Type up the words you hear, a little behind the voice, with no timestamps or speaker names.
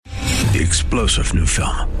The explosive new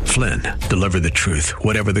film, Flynn, deliver the truth,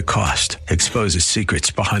 whatever the cost, exposes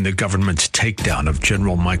secrets behind the government's takedown of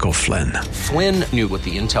General Michael Flynn. Flynn knew what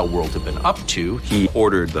the intel world had been up to. He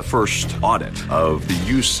ordered the first audit of the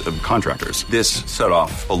use of contractors. This set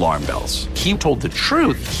off alarm bells. He told the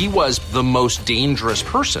truth. He was the most dangerous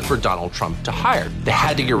person for Donald Trump to hire. They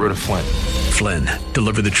had to get rid of Flynn. Flynn,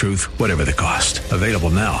 deliver the truth, whatever the cost. Available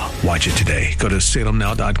now. Watch it today. Go to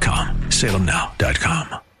salemnow.com.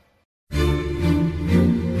 salemnow.com.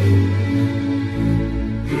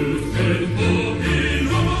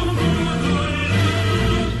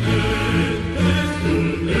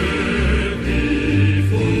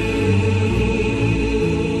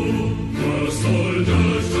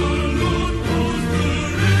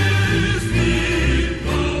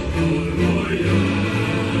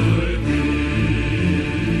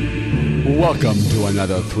 Welcome to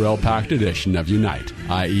another thrill-packed edition of Unite,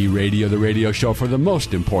 i.e. Radio, the radio show for the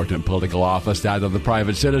most important political office, that of the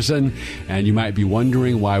private citizen. And you might be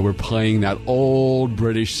wondering why we're playing that old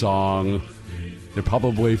British song that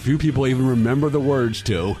probably few people even remember the words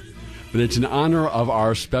to. But it's in honor of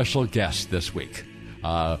our special guest this week.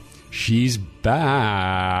 She's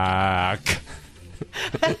back.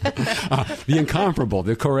 The incomparable,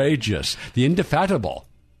 the courageous, the indefatigable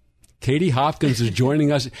Katie Hopkins is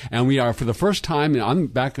joining us, and we are for the first time, and I'm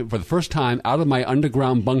back for the first time out of my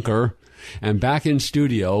underground bunker and back in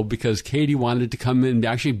studio because Katie wanted to come in and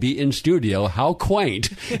actually be in studio. How quaint,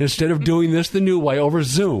 instead of doing this the new way over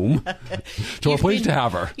Zoom. So we're pleased to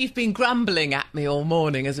have her. You've been grumbling at me all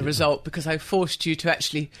morning as a result because I forced you to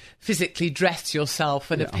actually physically dress yourself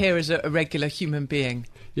and appear as a regular human being.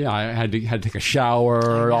 Yeah, I had to take a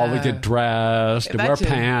shower, all to get dressed, and wear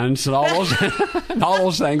pants, and all those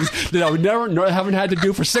things that I haven't had to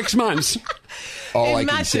do for 6 months. All I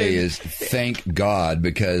can say is thank God,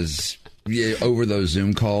 because over those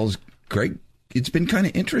Zoom calls, Greg, it's been kind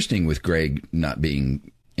of interesting with Greg not being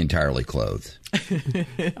entirely clothed.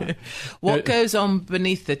 What goes on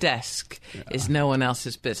beneath the desk is no one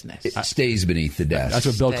else's business. It stays beneath the desk. That's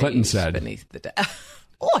what Bill Clinton said. Beneath the desk.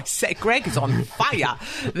 Oh, I said Greg is on fire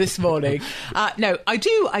this morning. No, I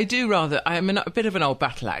do rather. I'm a bit of an old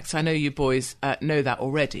battle axe. I know you boys know that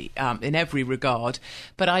already in every regard.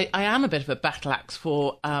 But I am a bit of a battle axe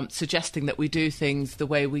for suggesting that we do things the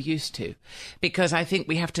way we used to. Because I think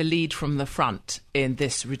we have to lead from the front in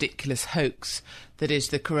this ridiculous hoax that is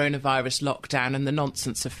the coronavirus lockdown and the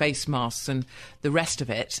nonsense of face masks and the rest of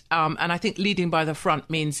it. And I think leading by the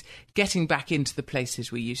front means getting back into the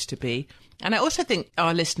places we used to be. And I also think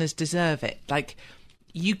our listeners deserve it. Like,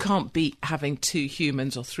 you can't beat having 2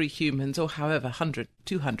 humans or 3 humans or however 100,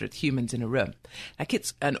 200 humans in a room. Like,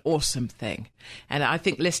 it's an awesome thing. And I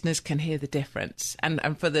think listeners can hear the difference. And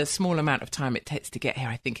for the small amount of time it takes to get here,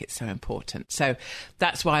 I think it's so important. So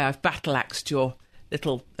that's why I've battle-axed your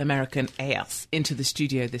little American ass into the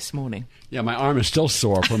studio this morning. Yeah, my arm is still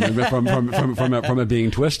sore from it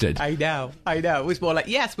being twisted. I know. It was more like,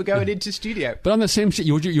 yes, we're going into studio. But on the same,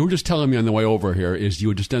 you were just telling me on the way over here is you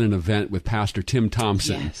had just done an event with Pastor Tim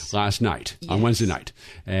Thompson last night, on Wednesday night,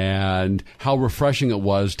 and how refreshing it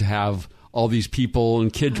was to have all these people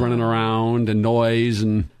and kids running around and noise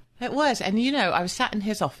and... It was. And, I was sat in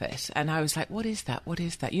his office and I was like, what is that? What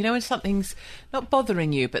is that? When something's not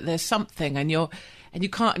bothering you, but there's something and you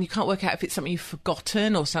can't work out if it's something you've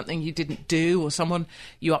forgotten or something you didn't do or someone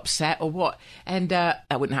you upset or what. And that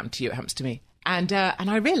wouldn't happen to you. It happens to me. And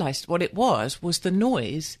I realised what it was the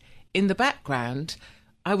noise in the background.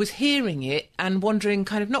 I was hearing it and wondering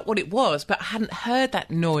kind of not what it was, but I hadn't heard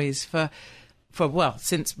that noise for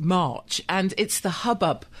since March. And it's the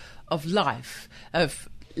hubbub of life, of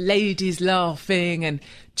ladies laughing and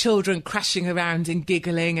children crashing around and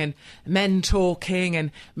giggling and men talking and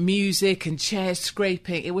music and chairs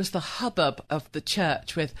scraping. It was the hubbub of the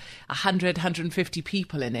church with 100, 150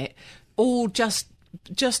 people in it, all just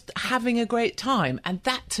having a great time. And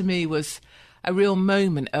that to me was a real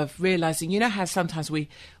moment of realising, how sometimes we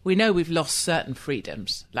know we've lost certain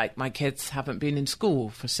freedoms. Like my kids haven't been in school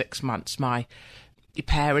for 6 months. My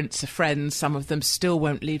parents, friends, some of them still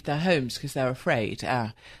won't leave their homes because they're afraid.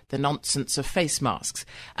 The nonsense of face masks.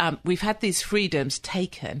 We've had these freedoms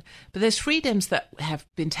taken, but there's freedoms that have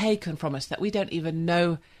been taken from us that we don't even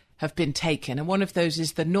know have been taken. And one of those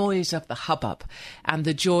is the noise of the hubbub and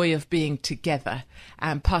the joy of being together.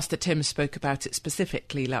 And Pastor Tim spoke about it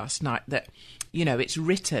specifically last night, that, it's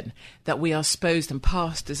written that we are supposed, and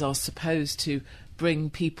pastors are supposed to bring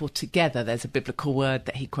people together. There's a biblical word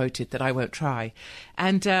that he quoted that I won't try.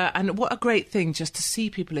 And what a great thing just to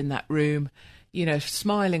see people in that room,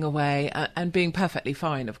 smiling away and being perfectly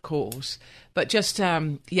fine, of course. But just,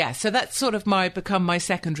 so that's sort of become my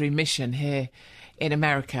secondary mission here in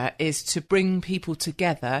America, is to bring people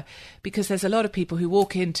together, because there's a lot of people who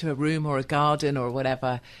walk into a room or a garden or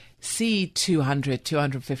whatever, see 200,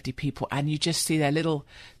 250 people, and you just see their little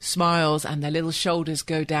smiles and their little shoulders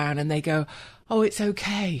go down, and they go, oh, it's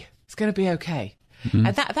okay. It's going to be okay. Mm-hmm.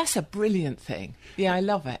 And that's a brilliant thing. Yeah, I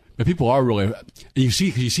love it. But people are really... You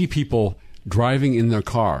see people driving in their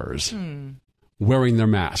cars wearing their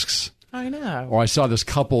masks. I know. Or I saw this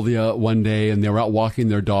couple one day, and they were out walking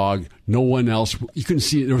their dog. No one else... You couldn't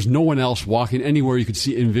see... There was no one else walking anywhere you could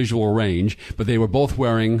see in visual range, but they were both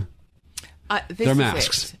wearing their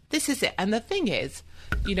masks. This is it. And the thing is,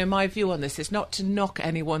 my view on this is not to knock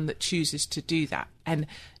anyone that chooses to do that. And...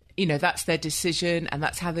 that's their decision, and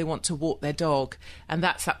that's how they want to walk their dog, and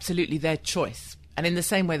that's absolutely their choice. And in the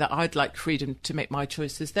same way that I'd like freedom to make my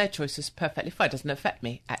choices, their choice is perfectly fine. It doesn't affect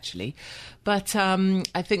me, actually. But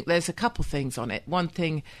I think there's a couple things on it. One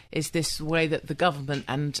thing is this way that the government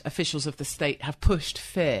and officials of the state have pushed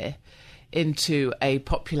fear into a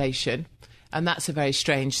population, and that's a very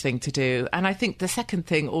strange thing to do. And I think the second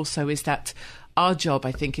thing also is that our job,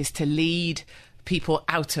 I think, is to lead people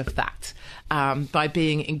out of that by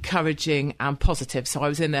being encouraging and positive. So I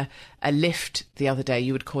was in a lift the other day,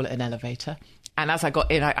 you would call it an elevator, and as I got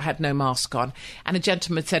in, I had no mask on, and a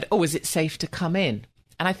gentleman said, oh, is it safe to come in?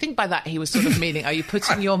 And I think by that he was sort of meaning, are you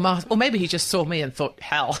putting your mask... Or maybe he just saw me and thought,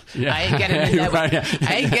 hell, yeah. I ain't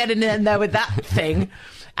getting in there with that thing.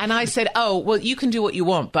 And I said, oh, well, you can do what you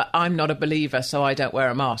want, but I'm not a believer, so I don't wear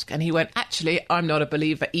a mask. And he went, actually, I'm not a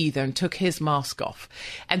believer either, and took his mask off.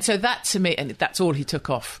 And so that, to me, and that's all he took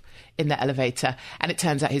off in the elevator. And it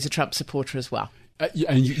turns out he's a Trump supporter as well.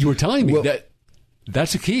 And you were telling me that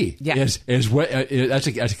that's a key. Yeah. That's a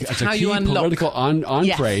key political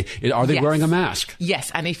entree. Yes. Are they wearing a mask? Yes.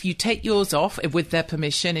 And if you take yours off with their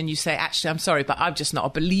permission and you say, actually, I'm sorry, but I'm just not a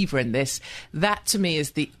believer in this, that to me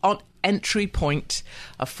is the entry point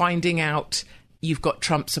of finding out you've got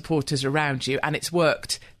Trump supporters around you. And it's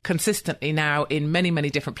worked consistently now in many, many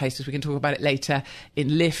different places. We can talk about it later, in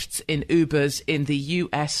Lyfts, in Ubers, in the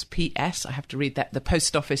USPS. I have to read that. The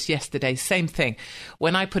post office yesterday, same thing.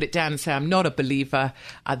 When I put it down and say I'm not a believer,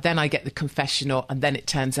 then I get the confessional, and then it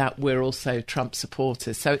turns out we're also Trump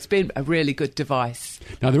supporters. So it's been a really good device.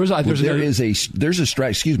 Now there's a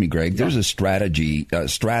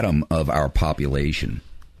stratum of our population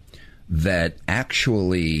that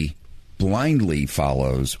actually blindly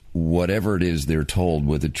follows whatever it is they're told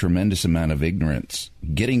with a tremendous amount of ignorance.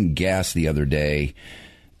 Getting gas the other day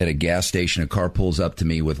at a gas station, a car pulls up to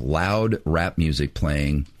me with loud rap music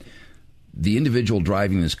playing. The individual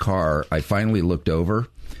driving this car, I finally looked over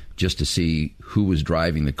just to see who was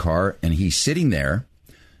driving the car, and he's sitting there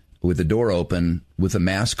with the door open, with a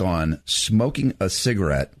mask on, smoking a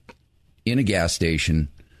cigarette in a gas station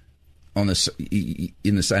in the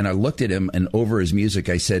side. And I looked at him, and over his music,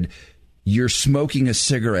 I said, "You're smoking a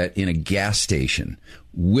cigarette in a gas station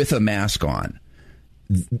with a mask on."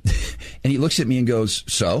 And he looks at me and goes,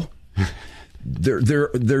 "So?"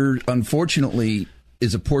 There unfortunately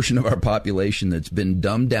is a portion of our population that's been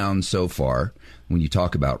dumbed down so far when you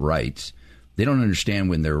talk about rights. They don't understand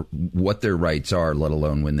what their rights are, let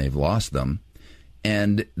alone when they've lost them.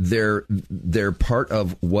 And they're part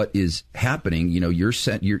of what is happening. You know,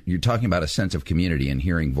 you're talking about a sense of community and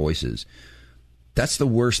hearing voices. That's the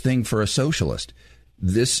worst thing for a socialist.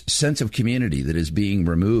 This sense of community that is being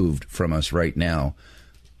removed from us right now,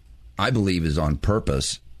 I believe, is on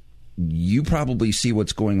purpose. You probably see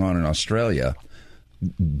what's going on in Australia.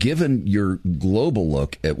 Given your global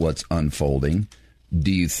look at what's unfolding,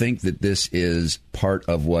 do you think that this is part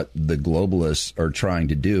of what the globalists are trying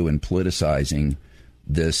to do in politicizing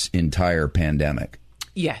this entire pandemic?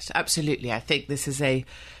 Yes, absolutely. I think this is a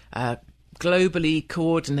globally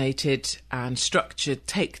coordinated and structured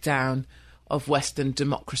takedown of Western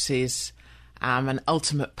democracies, an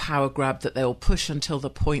ultimate power grab that they will push until the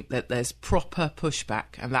point that there's proper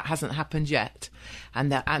pushback, and that hasn't happened yet.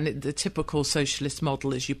 And the typical socialist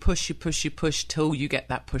model is you push till you get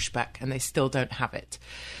that pushback, and they still don't have it.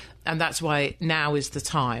 And that's why now is the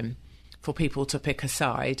time for people to pick a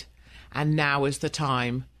side, and now is the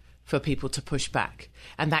time for people to push back.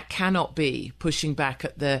 And that cannot be pushing back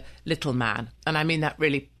at the little man. And I mean that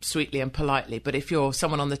really sweetly and politely. But if you're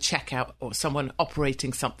someone on the checkout or someone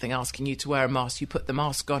operating something asking you to wear a mask, you put the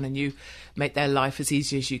mask on and you make their life as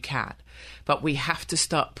easy as you can. But we have to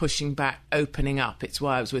start pushing back, opening up. It's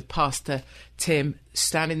why I was with Pastor Tim,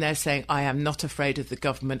 standing there saying, I am not afraid of the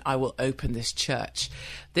government. I will open this church.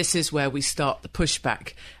 This is where we start the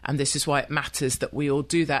pushback. And this is why it matters that we all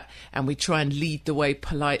do that. And we try and lead the way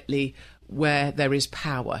politely where there is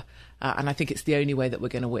power. And I think it's the only way that we're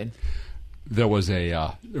going to win. There was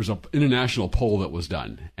an international poll that was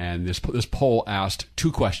done, and this poll asked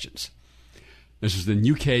two questions. This is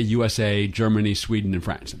in UK, USA, Germany, Sweden, and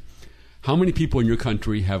France. How many people in your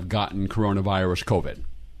country have gotten coronavirus COVID?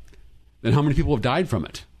 Then how many people have died from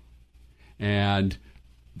it? And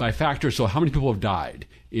by factor, so how many people have died?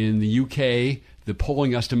 In the UK, the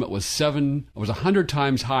polling estimate was 100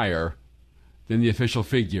 times higher than the official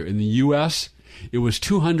figure. In the US, it was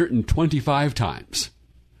 225 times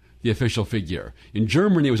the official figure. In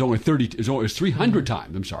Germany, it was only 300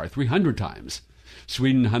 times. I'm sorry, 300 times.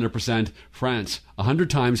 Sweden, 100%. France,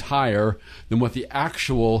 100 times higher than what the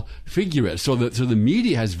actual figure is. So the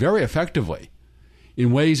media has very effectively,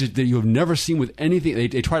 in ways that you have never seen with anything,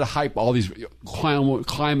 they try to hype all these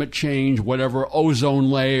climate change, whatever,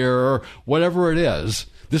 ozone layer, whatever it is,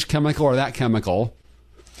 this chemical or that chemical,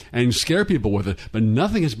 and scare people with it. But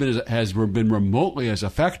nothing has been remotely as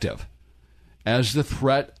effective as the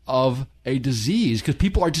threat of a disease, because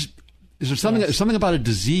people are just, there's something about a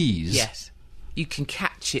disease. Yes. You can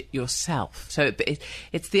catch it yourself. So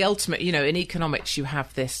it's the ultimate, in economics you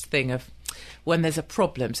have this thing of when there's a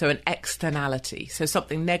problem, so an externality, so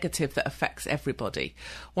something negative that affects everybody.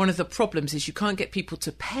 One of the problems is you can't get people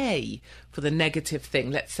to pay for the negative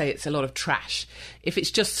thing. Let's say it's a lot of trash. If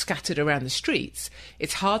it's just scattered around the streets,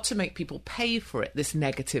 it's hard to make people pay for it, this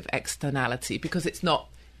negative externality, because it's not,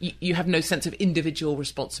 you have no sense of individual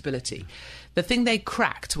responsibility. The thing they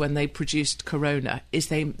cracked when they produced Corona is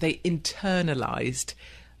they internalised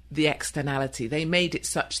the externality. They made it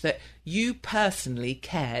such that you personally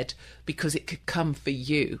cared because it could come for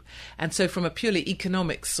you. And so from a purely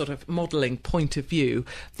economics sort of modelling point of view,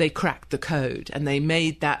 they cracked the code and they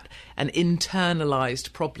made that an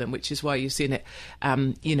internalised problem, which is why you've seen it,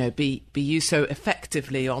 be used so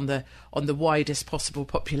effectively on the widest possible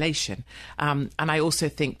population. And I also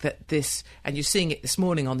think that this, and you're seeing it this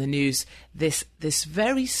morning on the news, this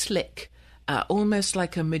very slick, almost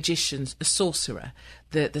like a magician's, a sorcerer,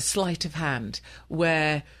 the sleight of hand,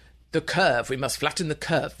 where the curve, we must flatten the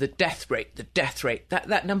curve, the death rate,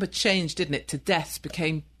 that number changed, didn't it, to deaths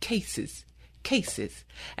became cases.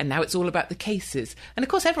 And now it's all about the cases. And of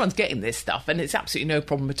course everyone's getting this stuff and it's absolutely no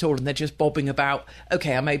problem at all, and they're just bobbing about,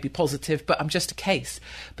 okay, I may be positive, but I'm just a case.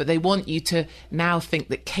 But they want you to now think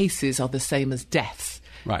that cases are the same as deaths.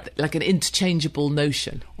 Right. Like an interchangeable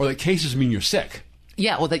notion. Or that cases mean you're sick.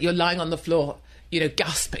 Yeah, or that you're lying on the floor,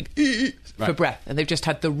 gasping for breath. And they've just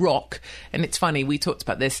had The Rock. And it's funny, we talked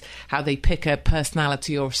about this, how they pick a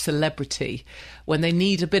personality or a celebrity. When they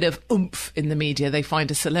need a bit of oomph in the media, they find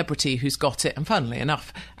a celebrity who's got it. And funnily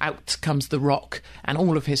enough, out comes The Rock, and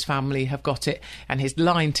all of his family have got it. And his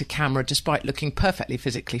line to camera, despite looking perfectly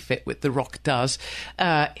physically fit, what The Rock does,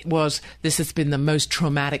 was, "This has been the most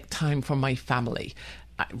traumatic time for my family."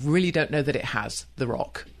 I really don't know that it has, The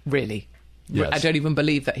Rock, really. Yes. I don't even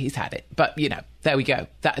believe that he's had it. But, there we go.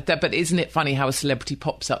 But isn't it funny how a celebrity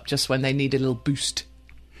pops up just when they need a little boost?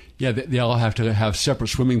 Yeah, they all have to have separate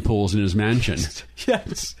swimming pools in his mansion.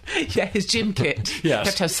 Yes. Yeah, his gym kit. Yes. You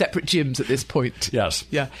have to have separate gyms at this point. Yes.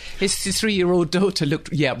 Yeah. His 3-year-old daughter looked,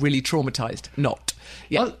 really traumatised. Not.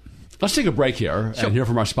 Yeah. Well, let's take a break here and hear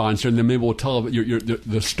from our sponsor, and then maybe we'll tell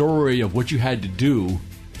the story of what you had to do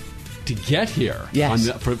to get here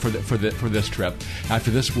for this trip. After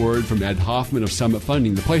this word from Ed Hoffman of Summit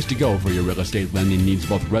Funding, the place to go for your real estate lending needs,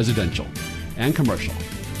 both residential and commercial.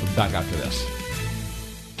 We'll be back after this.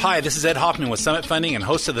 Hi, this is Ed Hoffman with Summit Funding and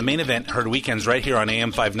host of The Main Event, heard weekends right here on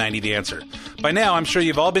AM 590 The Answer. By now, I'm sure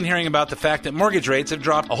you've all been hearing about the fact that mortgage rates have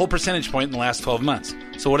dropped a whole percentage point in the last 12 months.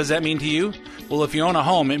 So what does that mean to you? Well, if you own a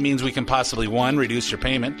home, it means we can possibly 1, reduce your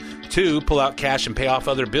payment, 2, pull out cash and pay off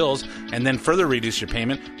other bills and then further reduce your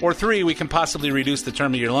payment, or 3, we can possibly reduce the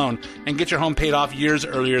term of your loan and get your home paid off years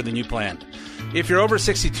earlier than you planned. If you're over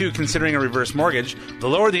 62 considering a reverse mortgage, the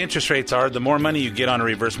lower the interest rates are, the more money you get on a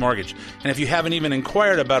reverse mortgage. And if you haven't even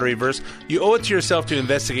inquired about a reverse, you owe it to yourself to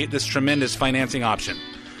investigate this tremendous financing option.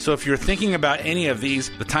 So if you're thinking about any of these,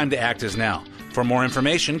 the time to act is now. For more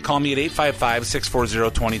information, call me at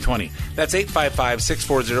 855-640-2020. That's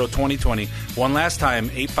 855-640-2020. One last time,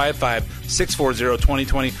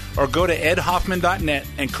 855-640-2020. Or go to edhoffman.net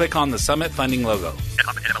and click on the Summit Funding logo. Ed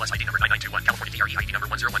Hoffman, NMLS ID number 9921, California DRE ID number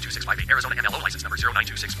 1012658, Arizona MLO license number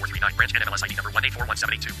 0926439, branch NMLS ID number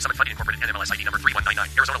 1841782, Summit Funding Incorporated NMLS ID number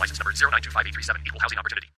 3199, Arizona license number 0925837, equal housing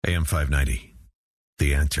opportunity. AM 590,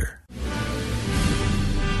 The Answer.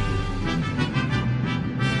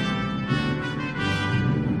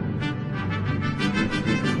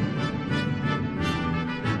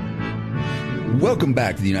 Welcome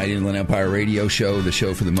back to the United Inland Empire Radio Show, the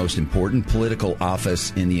show for the most important political office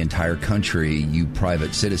in the entire country, you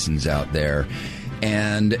private citizens out there.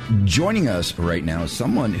 And joining us right now is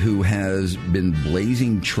someone who has been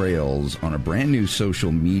blazing trails on a brand new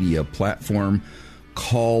social media platform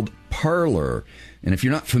called Parler. And if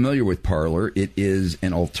you're not familiar with Parler, it is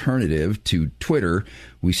an alternative to Twitter.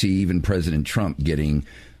 We see even President Trump getting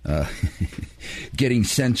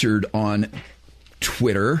censored on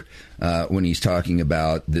Twitter when he's talking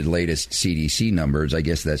about the latest CDC numbers. I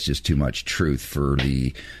guess that's just too much truth for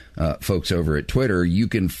the folks over at Twitter. You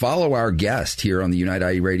can follow our guest here on the United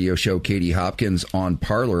IE Radio Show, Katie Hopkins, on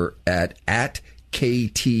Parler at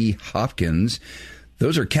KT Hopkins.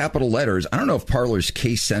 Those are capital letters. I don't know if Parler's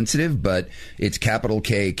case sensitive, but it's capital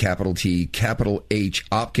K, capital T, capital H,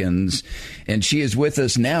 Hopkins. And she is with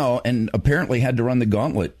us now and apparently had to run the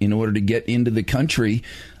gauntlet in order to get into the country.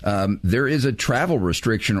 There is a travel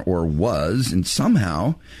restriction, or was, and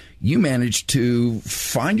somehow you managed to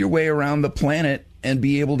find your way around the planet and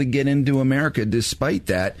be able to get into America despite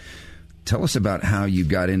that. Tell us about how you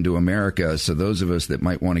got into America, so those of us that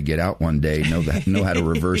might want to get out one day know how to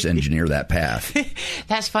reverse engineer that path.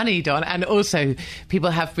 That's funny, Don. And also,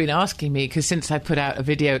 people have been asking me, because since I put out a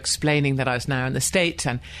video explaining that I was now in the States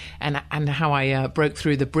and how I broke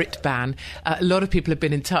through the Brit ban, a lot of people have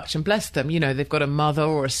been in touch, and bless them, you know, they've got a mother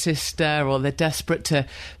or a sister, or they're desperate to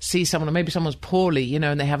see someone, or maybe someone's poorly, you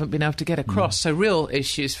know, and they haven't been able to get across. So real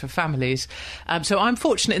issues for families. So I'm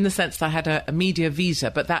fortunate in the sense that I had a media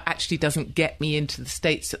visa, but that actually doesn't get me into the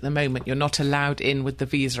States at the moment. You're not allowed in with the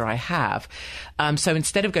visa I have. So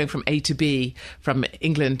instead of going from A to B, from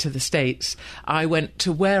England to the States, I went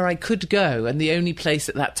to where I could go. And the only place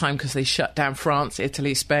at that time, because they shut down France,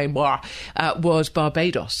 Italy, Spain, was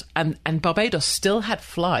Barbados. And Barbados still had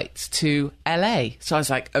flights to LA. So I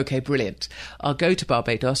was like, okay, brilliant. I'll go to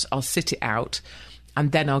Barbados. I'll sit it out.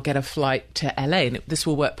 And then I'll get a flight to LA, and this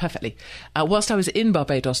will work perfectly. Whilst I was in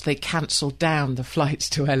Barbados, they cancelled down the flights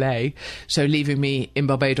to LA, so leaving me in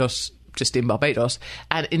Barbados, just in Barbados.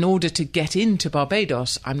 And in order to get into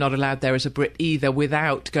Barbados, I'm not allowed there as a Brit either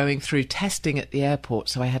without going through testing at the airport.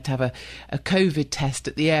 So I had to have a COVID test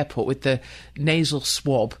at the airport with the nasal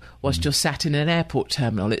swab whilst you're sat in an airport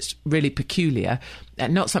terminal. It's really peculiar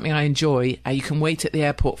and not something I enjoy. You can wait at the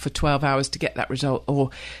airport for 12 hours to get that result, or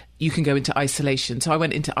you can go into isolation. So I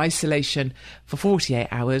went into isolation for 48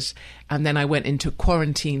 hours, and then I went into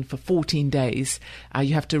quarantine for 14 days.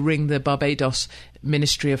 You have to ring the Barbados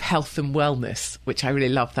Ministry of Health and Wellness, which I really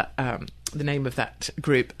love that the name of that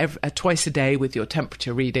group, twice a day with your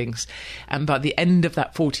temperature readings. And by the end of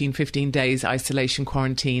that 14, 15 days isolation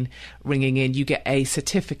quarantine, ringing in, you get a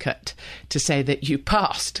certificate to say that you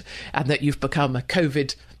passed and that you've become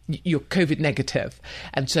you're COVID negative.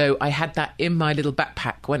 And so I had that in my little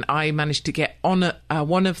backpack when I managed to get on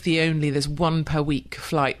there's one per week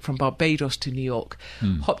flight from Barbados to New York,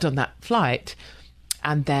 hopped on that flight.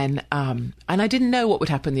 And then, and I didn't know what would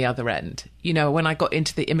happen the other end. You know, when I got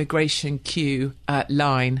into the immigration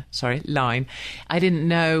line, I didn't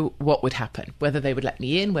know what would happen, whether they would let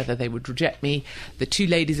me in, whether they would reject me. The two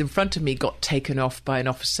ladies in front of me got taken off by an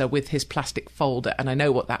officer with his plastic folder. And I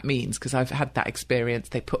know what that means because I've had that experience.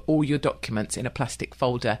 They put all your documents in a plastic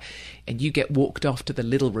folder and you get walked off to the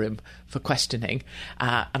little room for questioning.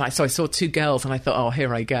 And I saw two girls and I thought, oh,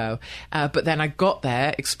 here I go. But then I got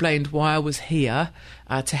there, explained why I was here,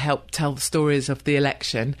 to help tell the stories of the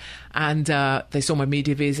election. And they saw my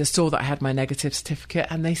media visa, saw that I had my negative certificate,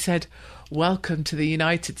 and they said, welcome to the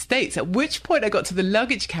United States. At which point I got to the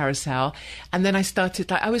luggage carousel, and then I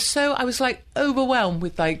started, I was overwhelmed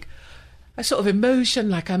with a sort of emotion,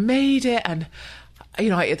 like I made it, and you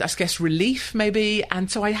know, I guess relief maybe. And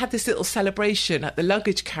so I had this little celebration at the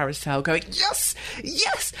luggage carousel going, yes,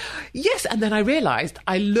 yes, yes. And then I realised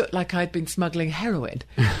I looked like I'd been smuggling heroin.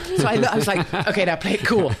 So I was like, okay, now play it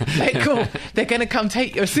cool. They're going to come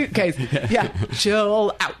take your suitcase. Yeah,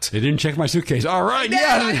 chill out. They didn't check my suitcase. All right, no,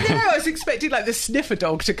 yeah. I was expecting like the sniffer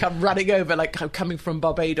dog to come running over, like I'm coming from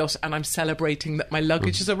Barbados and I'm celebrating that my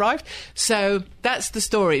luggage has arrived. So that's the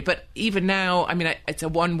story. But even now, I mean, it's a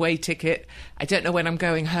one-way ticket. I don't know when I'm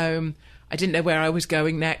going home. I didn't know where I was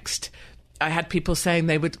going next. I had people saying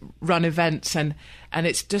they would run events, and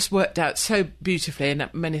it's just worked out so beautifully. And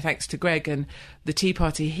many thanks to Greg and the Tea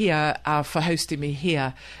Party here for hosting me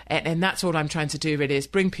here. And that's all I'm trying to do, really, is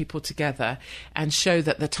bring people together and show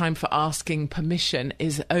that the time for asking permission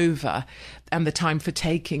is over and the time for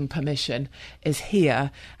taking permission is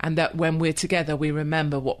here, and that when we're together, we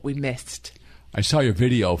remember what we missed. I saw your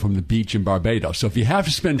video from the beach in Barbados. So if you have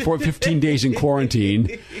to spend 15 days in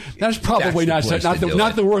quarantine, that's probably not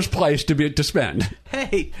the worst place to spend.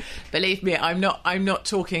 Hey, believe me, I'm not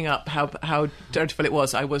talking up how dreadful it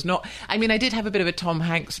was. I was not. I mean, I did have a bit of a Tom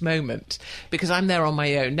Hanks moment because I'm there on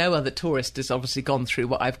my own. No other tourist has obviously gone through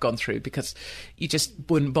what I've gone through because you just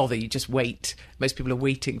wouldn't bother. You just wait. Most people are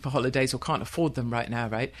waiting for holidays or can't afford them right now,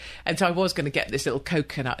 right? And so I was going to get this little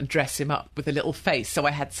coconut and dress him up with a little face so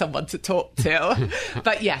I had someone to talk to.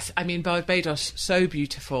 But yes, I mean, Barbados, so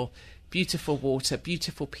beautiful. Beautiful water,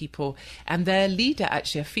 beautiful people. And their leader,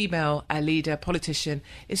 actually, a female leader, politician,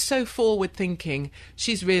 is so forward thinking.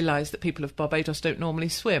 She's realised that people of Barbados don't normally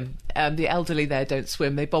swim. The elderly there don't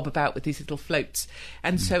swim. They bob about with these little floats.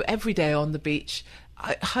 And so every day on the beach,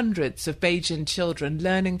 hundreds of Bajan children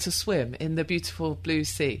learning to swim in the beautiful blue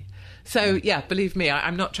sea. So, yeah, believe me,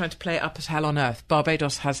 I'm not trying to play it up as hell on earth.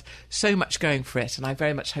 Barbados has so much going for it, and I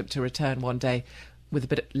very much hope to return one day with a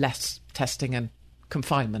bit less testing and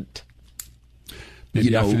confinement.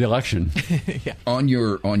 Maybe after the election. Yeah. On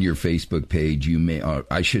your Facebook page, you may,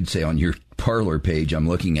 I should say on your Parler page, I'm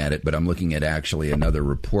looking at it, but I'm looking at actually another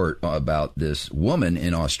report about this woman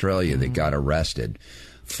in Australia that got arrested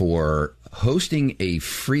for hosting a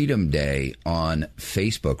Freedom Day on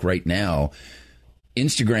Facebook. Right now,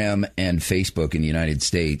 Instagram and Facebook in the United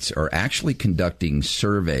States are actually conducting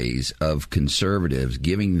surveys of conservatives,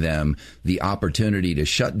 giving them the opportunity to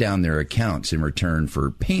shut down their accounts in return for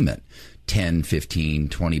payment. 10, 15,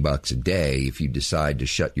 $20 a day if you decide to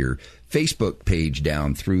shut your Facebook page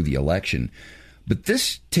down through the election. But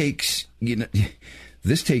this takes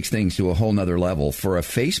things to a whole nother level. For a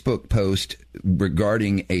Facebook post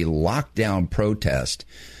regarding a lockdown protest,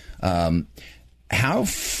 how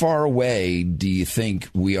far away do you think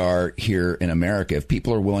we are here in America? If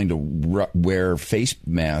people are willing to wear face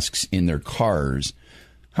masks in their cars,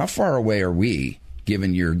 how far away are we,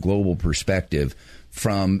 given your global perspective,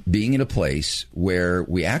 from being in a place where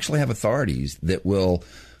we actually have authorities that will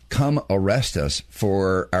come arrest us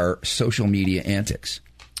for our social media antics?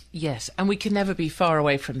 Yes, and we can never be far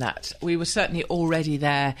away from that. We were certainly already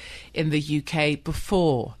there in the UK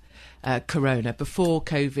before Corona, before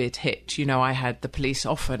COVID hit. You know, I had the police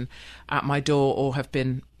often at my door or have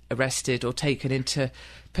been arrested or taken into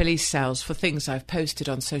police cells for things I've posted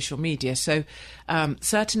on social media. So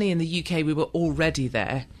certainly in the UK, we were already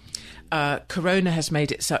there. Corona has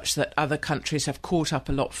made it such that other countries have caught up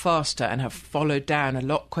a lot faster and have followed down a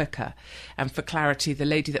lot quicker. And for clarity, the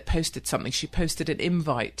lady that posted something, she posted an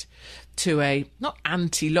invite to a, not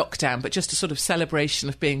anti-lockdown, but just a sort of celebration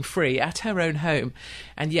of being free at her own home.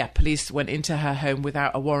 And yeah, police went into her home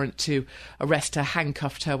without a warrant to arrest her,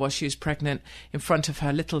 handcuffed her while she was pregnant in front of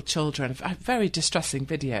her little children. A very distressing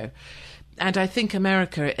video. And I think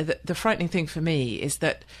America, the frightening thing for me is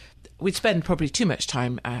that we spend probably too much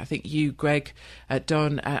time, I think you, Greg,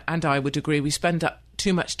 Don, and I would agree, we spend up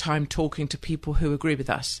too much time talking to people who agree with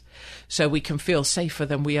us so we can feel safer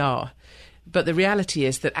than we are. But the reality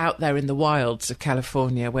is that out there in the wilds of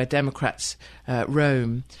California, where Democrats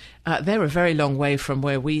roam, they're a very long way from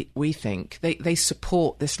where we think. They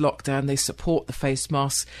support this lockdown, they support the face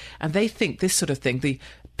masks, and they think this sort of thing, the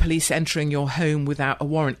police entering your home without a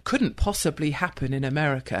warrant, couldn't possibly happen in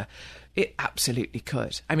America. It absolutely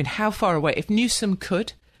could. I mean, how far away? If Newsom could,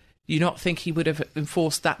 do you not think he would have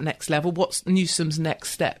enforced that next level? What's Newsom's next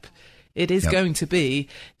step? It is going to be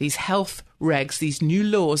these health regs, these new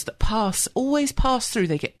laws that always pass through.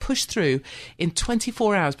 They get pushed through in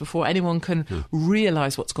 24 hours before anyone can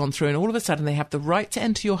realise what's gone through. And all of a sudden they have the right to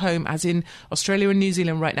enter your home, as in Australia and New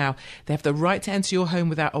Zealand right now. They have the right to enter your home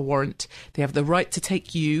without a warrant. They have the right to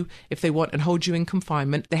take you if they want and hold you in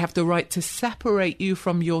confinement. They have the right to separate you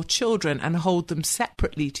from your children and hold them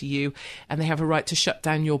separately to you. And they have a right to shut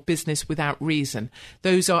down your business without reason.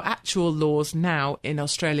 Those are actual laws now in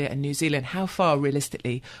Australia and New Zealand. How far,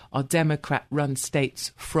 realistically, are Democrat-run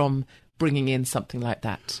states from bringing in something like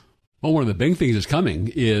that? Well, one of the big things that's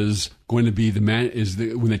coming is going to be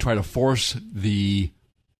when they try to force the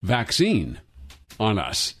vaccine on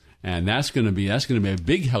us, and that's going to be a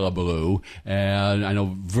big hullabaloo. And I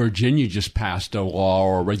know Virginia just passed a law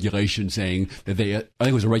or a regulation saying that I think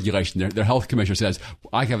it was a regulation. Their health commissioner says,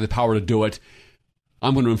 I have the power to do it.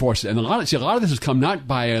 I'm going to enforce it. And a lot of this has come not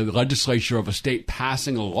by a legislature of a state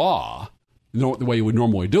passing a law, the way you would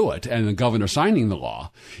normally do it, and the governor signing the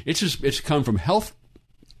law. It's come from health,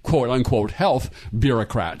 quote unquote, health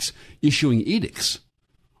bureaucrats issuing edicts.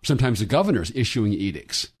 Sometimes the governors issuing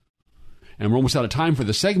edicts. And we're almost out of time for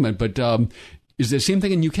the segment, but is the same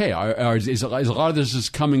thing in UK? Or is a lot of this is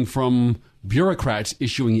coming from bureaucrats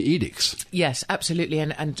issuing edicts? Yes, absolutely.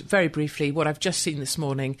 And very briefly, what I've just seen this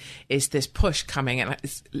morning is this push coming, and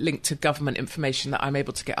it's linked to government information that I'm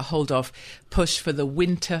able to get a hold of, push for the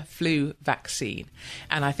winter flu vaccine.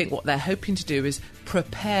 And I think what they're hoping to do is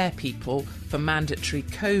prepare people for mandatory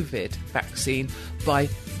COVID vaccine by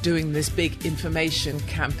doing this big information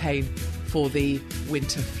campaign for the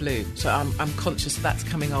winter flu. So I'm conscious that's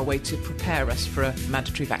coming our way to prepare us for a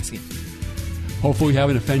mandatory vaccine. Hopefully we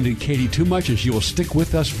haven't offended Katie too much, and she will stick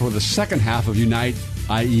with us for the second half of Unite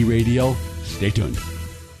IE Radio. Stay tuned.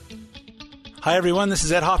 Hi, everyone. This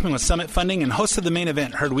is Ed Hoffman with Summit Funding and host of the Main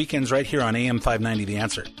Event, heard weekends right here on AM 590 The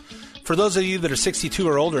Answer. For those of you that are 62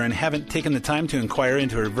 or older and haven't taken the time to inquire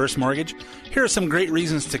into a reverse mortgage, here are some great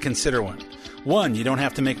reasons to consider one. 1, you don't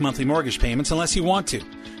have to make monthly mortgage payments unless you want to.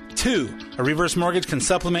 2, a reverse mortgage can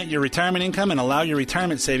supplement your retirement income and allow your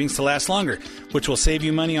retirement savings to last longer, which will save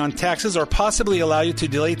you money on taxes or possibly allow you to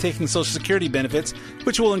delay taking Social Security benefits,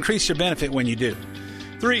 which will increase your benefit when you do.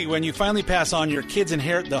 3, when you finally pass on, your kids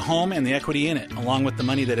inherit the home and the equity in it, along with the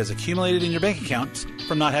money that has accumulated in your bank accounts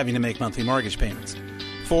from not having to make monthly mortgage payments.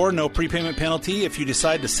 4, no prepayment penalty if you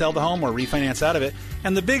decide to sell the home or refinance out of it.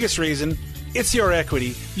 And the biggest reason, it's your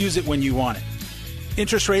equity. Use it when you want it.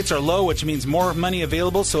 Interest rates are low, which means more money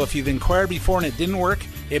available, so if you've inquired before and it didn't work,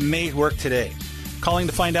 it may work today. Calling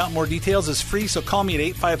to find out more details is free, so call me at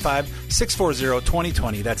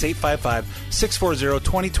 855-640-2020. That's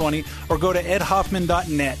 855-640-2020, or go to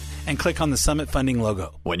edhoffman.net and click on the Summit Funding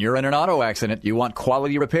logo. When you're in an auto accident, you want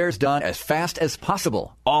quality repairs done as fast as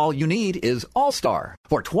possible. All you need is All-Star.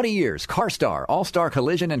 For 20 years, CarStar, All-Star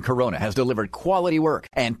Collision, and Corona has delivered quality work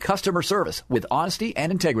and customer service with honesty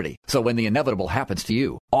and integrity. So when the inevitable happens to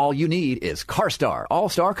you, all you need is CarStar,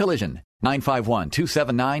 All-Star Collision.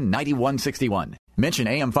 951-279-9161. Mention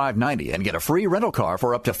AM 590 and get a free rental car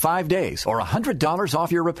for up to 5 days or $100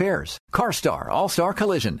 off your repairs. CarStar All-Star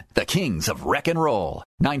Collision, the kings of wreck and roll.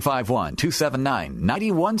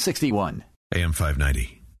 951-279-9161. AM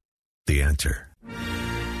 590, The Answer.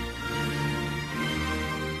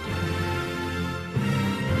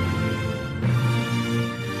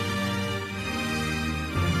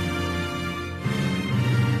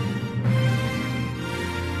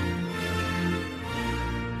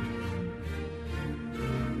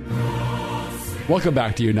 Welcome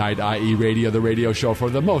back to Unite IE Radio, the radio show for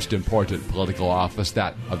the most important political office,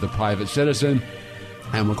 that of the private citizen.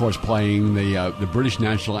 And we're, of course, playing the British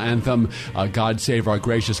national anthem, God Save Our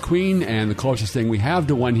Gracious Queen. And the closest thing we have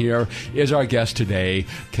to one here is our guest today,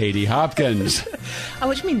 Katie Hopkins. Oh,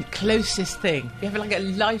 what do you mean, closest thing? You have like a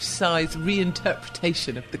life-size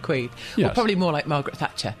reinterpretation of the Queen. Yes. Well, probably more like Margaret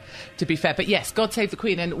Thatcher, to be fair. But yes, God Save the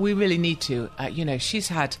Queen. And we really need to. She's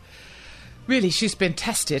had... Really, she's been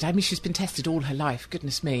tested. I mean, she's been tested all her life.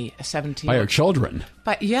 Goodness me, 70... By her children.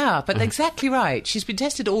 But exactly right. She's been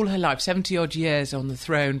tested all her life, 70-odd years on the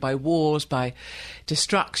throne, by wars, by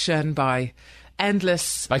destruction, by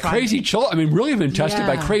endless... By crazy children. I mean, really been tested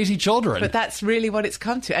by crazy children. But that's really what it's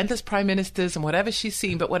come to. Endless prime ministers and whatever she's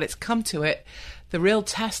seen. But when it's come to it, the real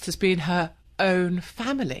test has been her own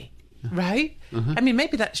family, right? Mm-hmm. I mean,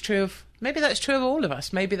 maybe that's true of all of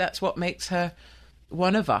us. Maybe that's what makes her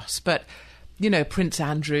one of us. But... Prince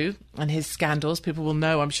Andrew and his scandals, people will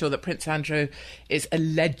know, I'm sure, that Prince Andrew is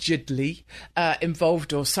allegedly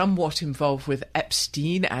involved or somewhat involved with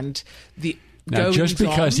Epstein and the Now, just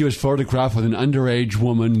because he was photographed with an underage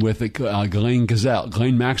woman with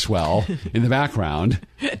Ghislaine Maxwell in the background,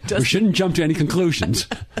 we shouldn't jump to any conclusions.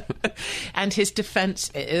 And his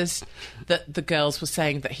defence is that the girls were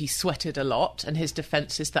saying that he sweated a lot, and his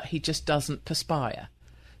defence is that he just doesn't perspire.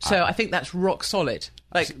 So I think that's rock solid.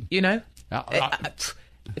 You're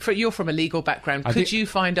from a legal background. Could you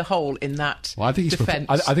find a hole in that defence?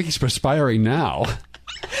 I think he's perspiring now.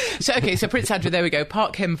 So Prince Andrew, there we go.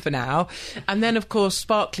 Park him for now. And then, of course,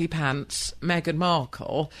 Sparkly Pants, Meghan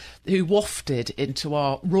Markle, who wafted into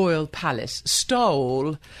our royal palace,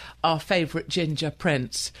 stole our favourite ginger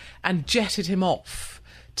prince and jetted him off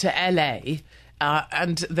to LA,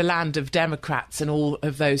 and the land of Democrats and all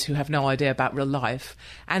of those who have no idea about real life,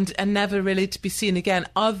 and never really to be seen again,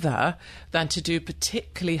 other than to do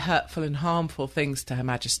particularly hurtful and harmful things to Her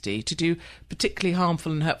Majesty, to do particularly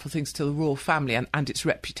harmful and hurtful things to the royal family and its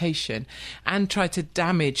reputation, and try to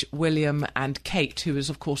damage William and Kate, who is,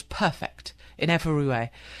 of course, perfect in every way,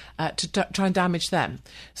 to try and damage them.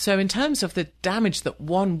 So in terms of the damage that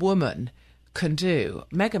one woman can do.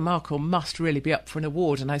 Meghan Markle must really be up for an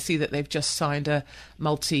award, and I see that they've just signed a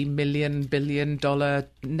multi-billion-dollar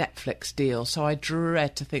Netflix deal, so I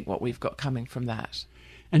dread to think what we've got coming from that.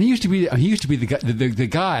 And he used to be the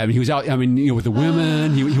guy. I mean, he was out. I mean, with the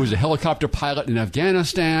women. He was a helicopter pilot in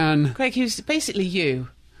Afghanistan. Greg, he was basically you.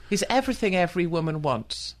 He's everything every woman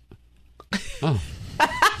wants. Oh.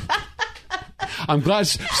 I'm glad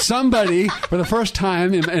somebody, for the first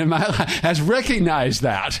time in my life, has recognized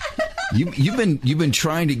that. You've been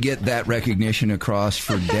trying to get that recognition across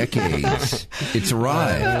for decades. It's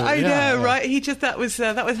arrived. I know, right? That was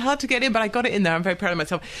hard to get in, but I got it in there. I'm very proud of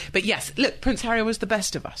myself. But yes, look, Prince Harry was the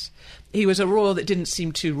best of us. He was a royal that didn't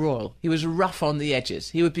seem too royal. He was rough on the edges.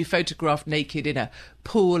 He would be photographed naked in a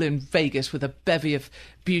pool in Vegas with a bevy of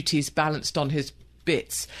beauties balanced on his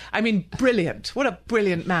bits. I mean, brilliant. What a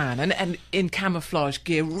brilliant man. And in camouflage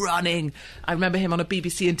gear, running. I remember him on a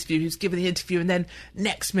BBC interview. He was giving the interview, and then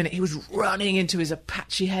next minute he was running into his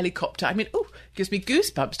Apache helicopter. I mean, gives me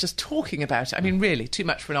goosebumps just talking about it. I mean, really, too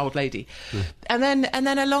much for an old lady. Yeah. And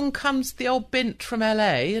then along comes the old bint from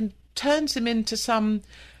LA and turns him into some,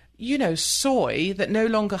 soy that no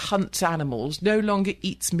longer hunts animals, no longer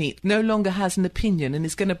eats meat, no longer has an opinion, and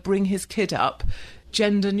is going to bring his kid up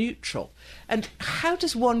gender neutral. And how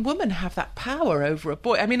does one woman have that power over a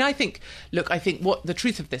boy? I mean, I think what the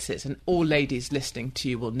truth of this is, and all ladies listening to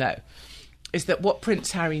you will know, is that what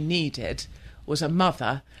Prince Harry needed was a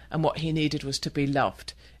mother, and what he needed was to be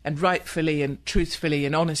loved. And rightfully and truthfully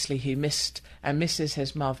and honestly, he missed and misses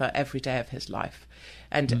his mother every day of his life.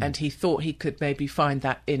 And he thought he could maybe find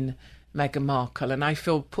that in Meghan Markle. And I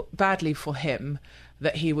feel badly for him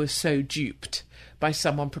that he was so duped by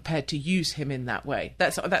someone prepared to use him in that way.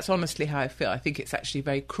 That's honestly how I feel. I think it's actually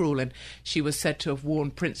very cruel. And she was said to have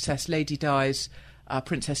worn Princess Di's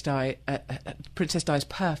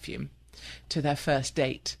perfume to their first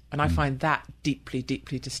date. And I find that deeply,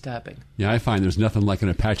 deeply disturbing. Yeah, I find there's nothing like an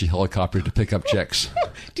Apache helicopter to pick up chicks.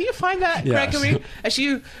 Do you find that, yes. Gregory? As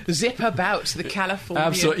you zip about the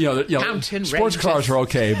California mountain sports ranges, cars are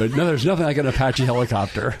okay, but no, there's nothing like an Apache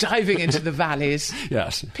helicopter. Diving into the valleys.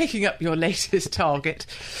 Yes. Picking up your latest target.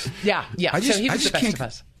 Yeah. So he was the best of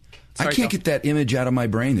us. Sorry, I can't get that image out of my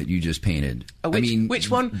brain that you just painted.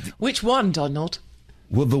 Which one, Donald?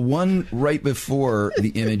 Well, the one right before the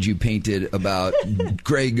image you painted about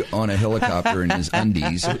Greg on a helicopter in his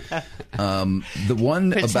undies. The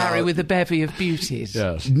one Prince about Harry with a bevy of beauties.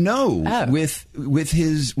 Yes. No, with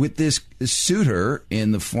this suitor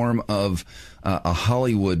in the form of a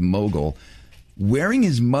Hollywood mogul wearing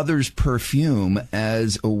his mother's perfume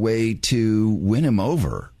as a way to win him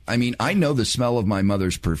over. I mean, I know the smell of my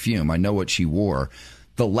mother's perfume. I know what she wore.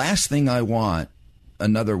 The last thing I want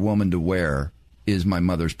another woman to wear is my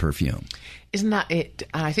mother's perfume. Isn't that it?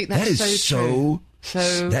 I think that's so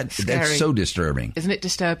scary. That's so disturbing. Isn't it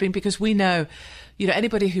disturbing? Because we know,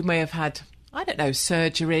 anybody who may have had, I don't know,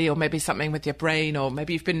 surgery or maybe something with your brain, or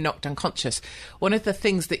maybe you've been knocked unconscious. One of the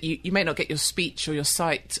things that you may not get your speech or your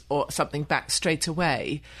sight or something back straight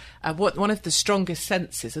away. One of the strongest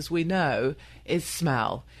senses, as we know, is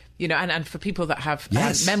smell. And for people that have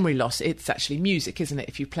memory loss, it's actually music, isn't it?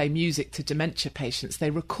 If you play music to dementia patients,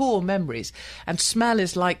 they recall memories. And smell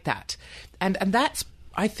is like that. And that's,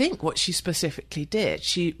 I think, what she specifically did.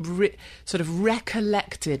 She sort of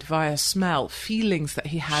recollected via smell feelings that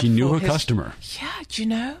he had. She knew her customer. Yeah, do you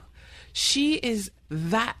know? She is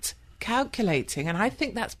that calculating. And I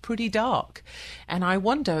think that's pretty dark. And I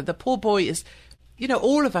wonder, the poor boy is...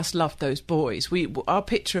 all of us loved those boys. Our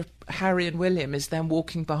picture of Harry and William is them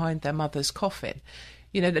walking behind their mother's coffin.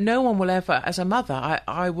 That no one will ever, as a mother,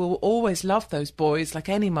 I will always love those boys like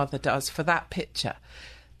any mother does for that picture.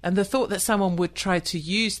 And the thought that someone would try to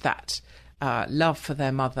use that love for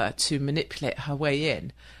their mother to manipulate her way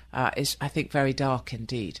in is, I think, very dark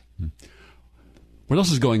indeed. What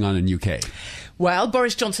else is going on in UK? Well,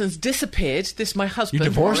 Boris Johnson's disappeared. This my husband. You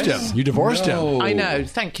divorced Boris. him. You divorced him. I know.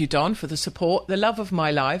 Thank you, Don, for the support. The love of my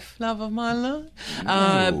life. Love of my life.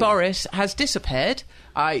 Boris has disappeared.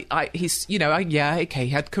 He's, he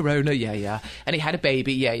had corona, and he had a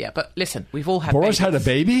baby, But listen, we've all had Boris babies. had a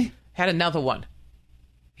baby? Had another one.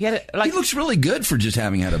 He looks really good for just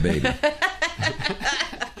having had a baby.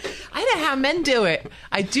 I know how men do it.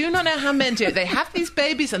 I do not know how men do it. They have these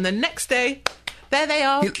babies, and the next day... there they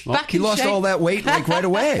are, back in shape. He lost all that weight right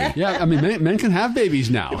away. Yeah, I mean, men can have babies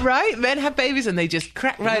now. Right, men have babies and they just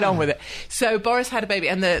crack right on with it. So Boris had a baby,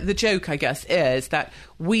 and the joke, I guess, is that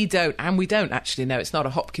we don't actually know, it's not a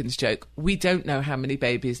Hopkins joke, we don't know how many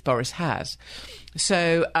babies Boris has.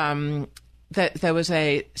 So there was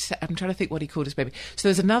I'm trying to think what he called his baby. So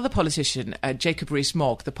there's another politician, Jacob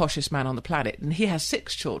Rees-Mogg, the poshest man on the planet, and he has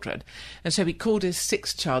 6 children. And so he called his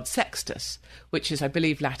 6th child Sextus, which is, I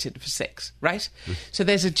believe, Latin for 6, right? So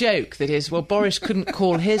there's a joke that is, well, Boris couldn't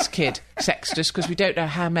call his kid Sextus because we don't know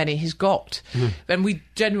how many he's got. And we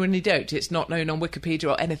genuinely don't. It's not known on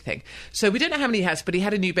Wikipedia or anything. So we don't know how many he has, but he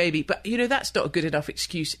had a new baby. But, that's not a good enough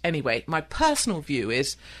excuse anyway. My personal view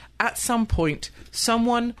is, at some point,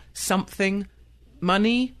 someone, something,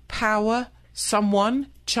 money, power, someone,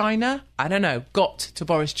 China, I don't know, got to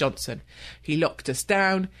Boris Johnson. He locked us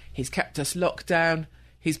down. He's kept us locked down.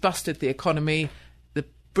 He's busted the economy. The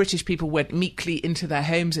British people went meekly into their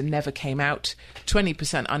homes and never came out.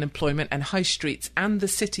 20% unemployment, and high streets and the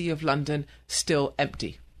city of London still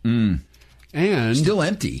empty. And still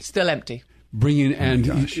empty. Still empty.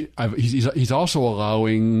 He's also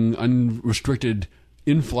allowing unrestricted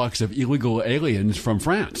influx of illegal aliens from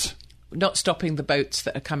France. Not stopping the boats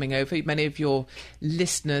that are coming over. Many of your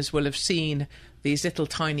listeners will have seen these little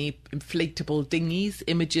tiny inflatable dinghies,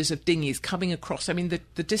 images of dinghies coming across. I mean,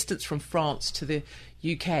 the distance from France to the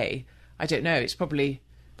UK, I don't know, it's probably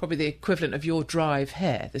the equivalent of your drive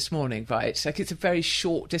here this morning, right? It's like it's a very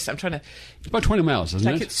short distance. It's about 20 miles,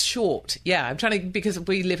 isn't it? It's short. Yeah, because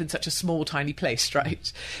we live in such a small, tiny place,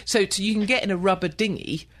 right? So you can get in a rubber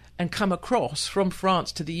dinghy and come across from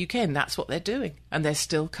France to the UK, and that's what they're doing. And they're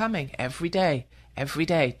still coming every day,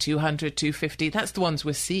 200, 250. That's the ones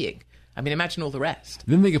we're seeing. I mean, imagine all the rest.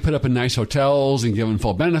 Then they get put up in nice hotels and given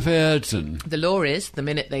full benefits. And the law is, the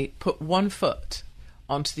minute they put one foot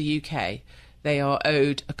onto the UK, they are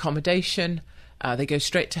owed accommodation. They go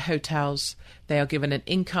straight to hotels. They are given an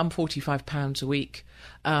income, £45 a week.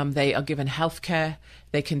 They are given healthcare.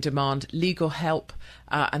 They can demand legal help,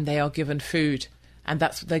 and they are given food. And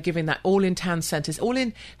they're giving that all in town centres, all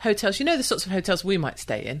in hotels. You know the sorts of hotels we might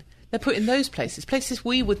stay in? They're put in those places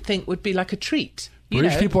we would think would be like a treat.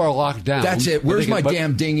 British people are locked down. That's it. Where's my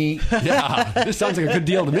damn dinghy? Yeah, this sounds like a good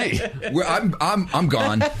deal to me. I'm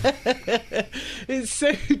gone. It's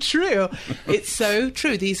so true. It's so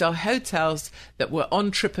true. These are hotels that were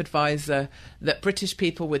on TripAdvisor, that British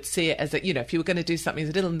people would see it as if you were going to do something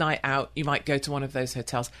as a little night out, you might go to one of those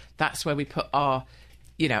hotels. That's where we put our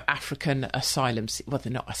African asylum... Well,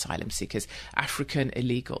 they're not asylum seekers, African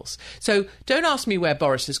illegals. So don't ask me where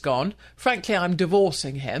Boris has gone. Frankly, I'm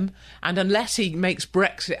divorcing him. And unless he makes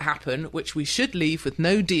Brexit happen, which we should leave with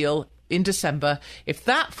no deal in December, if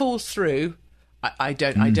that falls through, I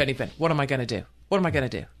don't even... What am I going to do? What am I going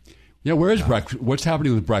to do? Yeah, where is Brexit? What's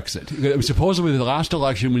happening with Brexit? It was supposedly the last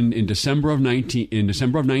election in December of 19.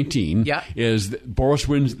 Yeah. Is Boris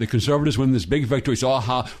wins, the Conservatives win this big victory. So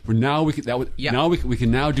we can now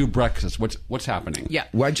do Brexit. What's happening? Yeah.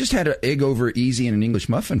 Well, I just had an egg over easy and an English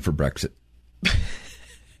muffin for Brexit.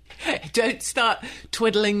 Don't start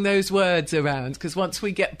twiddling those words around, because once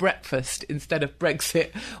we get breakfast instead of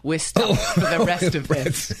Brexit, we're stuck for the rest of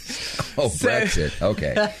this. Brexit.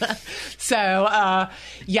 Okay.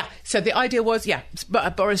 So the idea was,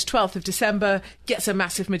 Boris, 12th of December, gets a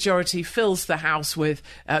massive majority, fills the House with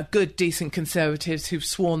good, decent Conservatives who've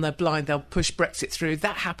sworn they're blind, they'll push Brexit through.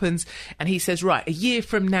 That happens, and he says, right, a year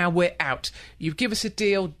from now, we're out. You give us a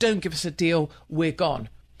deal, don't give us a deal, we're gone.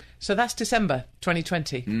 So that's December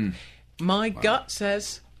 2020. My gut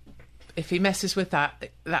says, if he messes with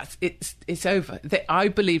that, it's over. I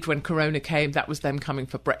believed when Corona came, that was them coming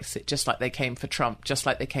for Brexit, just like they came for Trump, just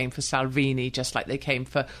like they came for Salvini, just like they came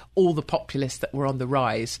for all the populists that were on the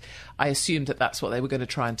rise. I assumed that that's what they were going to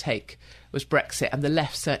try and take, was Brexit. And the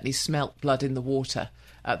left certainly smelt blood in the water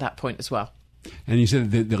at that point as well. And you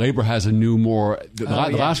said that the Labour has a new, the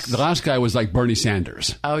last guy was like Bernie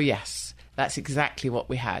Sanders. Oh, yes. That's exactly what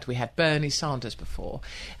we had. We had Bernie Sanders before.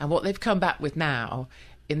 And what they've come back with now,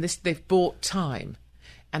 they've bought time,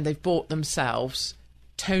 and they've bought themselves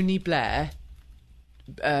Tony Blair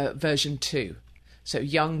version 2. So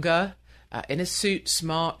younger, in a suit,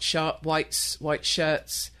 smart, sharp, white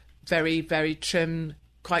shirts, very, very trim,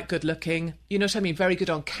 quite good looking. You know what I mean? Very good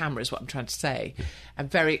on camera is what I'm trying to say. And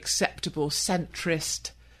very acceptable,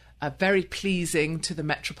 centrist, very pleasing to the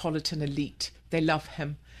metropolitan elite. They love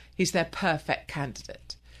him. He's their perfect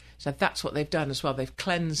candidate. So that's what they've done as well. They've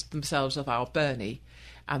cleansed themselves of our Bernie,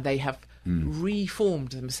 and they have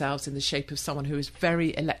reformed themselves in the shape of someone who is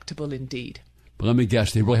very electable indeed. But let me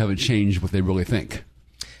guess, they really haven't changed what they really think.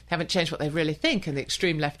 They haven't changed what they really think, and the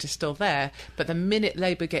extreme left is still there. But the minute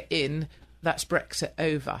Labour get in, that's Brexit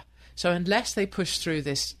over. So unless they push through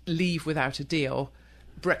this leave without a deal,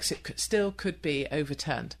 Brexit still could be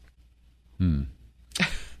overturned.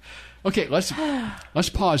 Okay, let's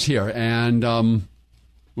pause here, and when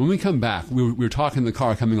we come back, we were talking in the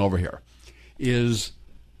car coming over here, is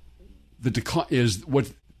the decline. Is what?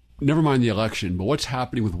 Never mind the election, but what's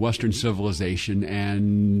happening with Western civilization,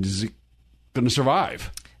 and is it going to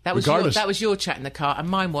survive? That was your chat in the car, and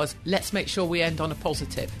mine was, let's make sure we end on a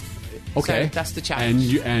positive. Okay. So that's the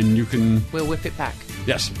challenge. And you can... We'll whip it back.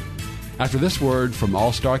 Yes. After this word from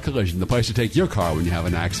All Star Collision, the place to take your car when you have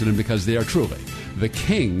an accident, because they are truly the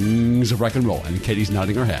kings of wreck and roll. And Katie's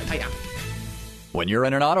nodding her head. Hiya. When you're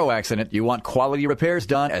in an auto accident, you want quality repairs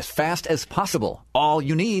done as fast as possible. All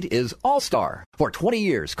you need is All-Star. For 20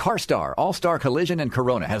 years, CarStar, All-Star Collision, and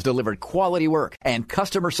Corona has delivered quality work and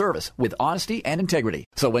customer service with honesty and integrity.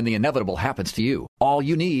 So when the inevitable happens to you, all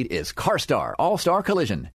you need is CarStar, All-Star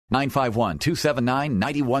Collision.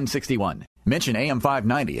 951-279-9161. Mention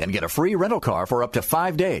AM590 and get a free rental car for up to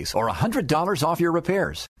 5 days or $100 off your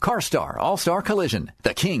repairs. CarStar All-Star Collision,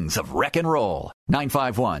 the kings of wreck and roll.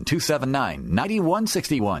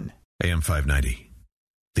 951-279-9161. AM590,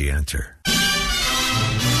 The Answer.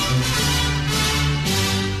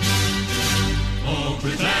 Oh,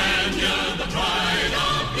 Britannia, the pride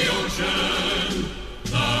of the ocean,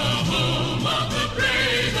 the home of the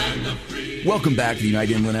brave and the free. Welcome back to the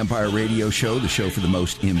United Inland Empire Radio Show, the show for the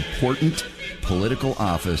most important political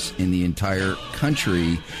office in the entire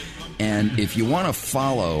country. And if you want to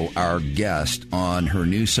follow our guest on her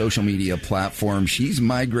new social media platform, she's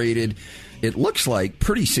migrated, it looks like,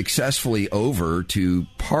 pretty successfully over to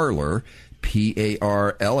Parler,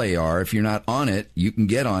 Parlar. If you're not on it, you can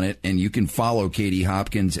get on it, and you can follow Katie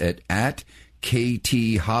Hopkins at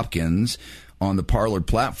KT Hopkins on the Parler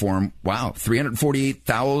platform. Wow,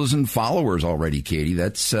 348,000 followers already, Katie.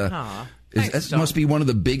 That's that must be one of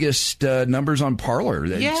the biggest numbers on Parler.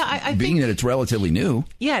 Yeah, I being think that it's relatively new.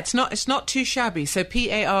 Yeah, it's not too shabby. So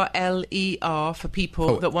Parler for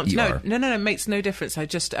people that want to know. No, it makes no difference. I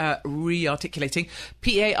just re-articulating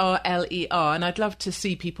Parler, and I'd love to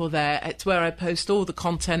see people there. It's where I post all the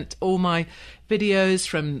content, all my videos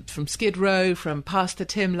from Skid Row, from Pastor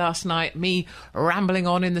Tim last night, me rambling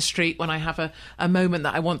on in the street when I have a moment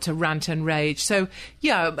that I want to rant and rage. So,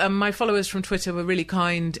 yeah, my followers from Twitter were really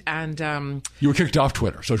kind, and you were kicked off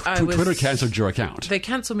Twitter, so Twitter cancelled your account. They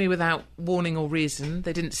cancelled me without warning or reason.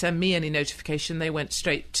 They didn't send me any notification. They went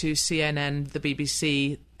straight to CNN, the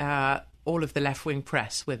BBC, all of the left-wing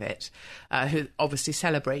press with it, who obviously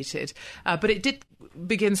celebrated. But it did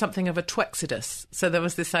begin something of a Twexodus. So there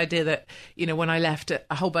was this idea that, when I left,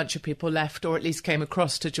 a whole bunch of people left, or at least came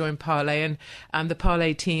across to join Parler. And the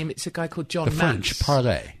Parler team, it's a guy called John Matz. The French,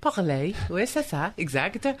 Parler. Parler, oui, c'est ça,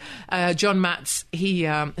 exact. John Matz, he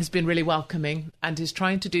has been really welcoming and is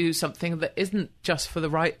trying to do something that isn't just for the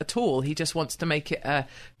right at all. He just wants to make it a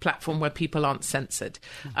platform where people aren't censored.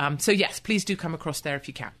 So yes, please do come across there if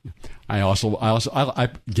you can.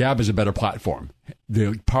 Gab is a better platform.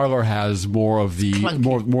 The Parler has more of the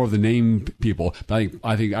more of the name people, but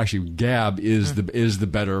I think actually Gab is the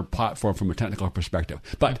better platform from a technical perspective.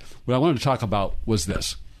 But what I wanted to talk about was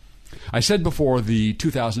this. I said before the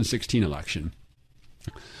 2016 election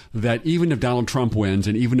that even if Donald Trump wins,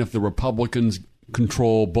 and even if the Republicans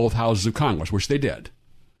control both houses of Congress, which they did,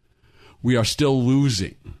 we are still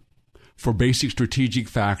losing for basic strategic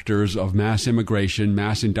factors of mass immigration,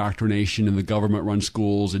 mass indoctrination in the government-run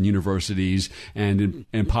schools and universities and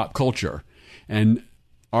in pop culture. And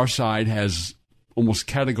our side has almost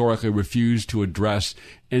categorically refused to address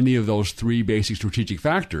any of those three basic strategic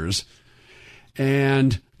factors.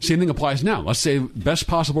 And same thing applies now. Let's say best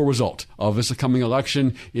possible result of this coming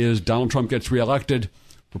election is Donald Trump gets reelected,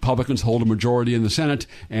 Republicans hold a majority in the Senate,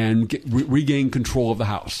 and regain control of the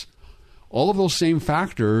House. All of those same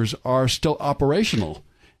factors are still operational.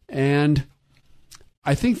 And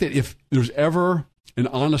I think that if there's ever an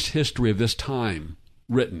honest history of this time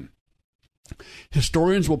written,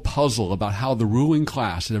 historians will puzzle about how the ruling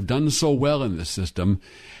class that have done so well in this system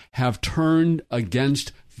have turned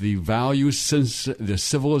against the values, the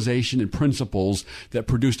civilization and principles that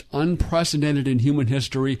produced unprecedented in human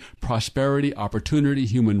history prosperity, opportunity,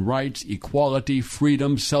 human rights, equality,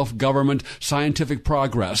 freedom, self-government, scientific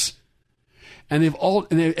progress. And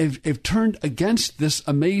they've turned against this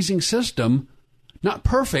amazing system, not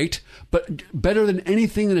perfect, but better than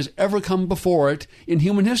anything that has ever come before it in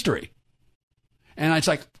human history. And it's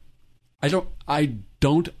like, I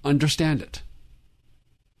don't understand it.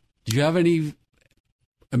 Do you have any?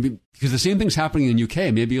 I mean, because the same thing's happening in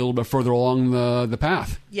UK, maybe a little bit further along the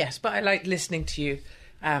path. Yes, but I like listening to you.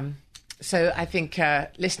 So I think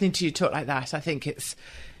listening to you talk like that, I think it's,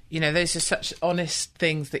 those are such honest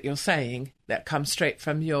things that you're saying that come straight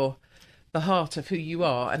from your the heart of who you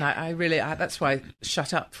are, and I really that's why I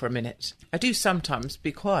shut up for a minute. I do sometimes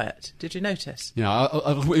be quiet. Did you notice? Yeah,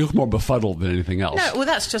 you look more befuddled than anything else. No, well,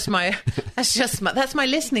 that's my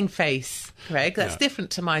listening face, Craig. That's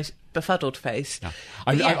different to my befuddled face. Yeah.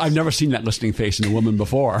 I've never seen that listening face in a woman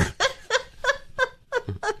before.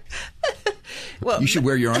 Well, you should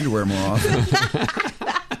wear your underwear more often.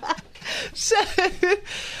 So,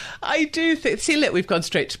 I do think... See, look, we've gone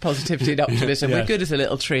straight to positivity and optimism. We're good as a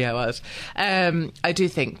little trio, us. I do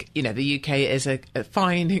think, the UK is a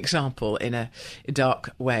fine example in a dark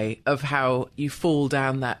way of how you fall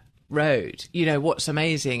down that road. What's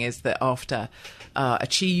amazing is that after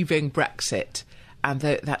achieving Brexit and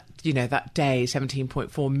that day,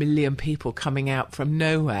 17.4 million people coming out from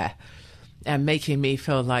nowhere and making me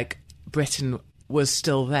feel like Britain was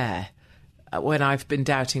still there when I've been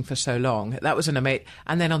doubting for so long. That was an amazing...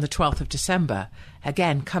 And then on the 12th of December,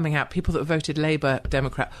 again, coming out, people that voted Labour,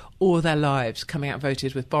 Democrat, all their lives coming out and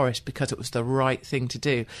voted with Boris because it was the right thing to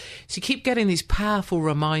do. So you keep getting these powerful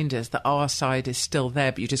reminders that our side is still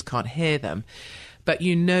there, but you just can't hear them. But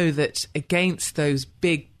you know that against those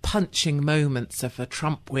big punching moments of a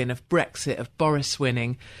Trump win, of Brexit, of Boris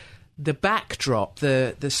winning, the backdrop,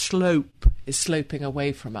 the slope is sloping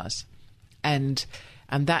away from us. And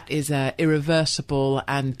that is a irreversible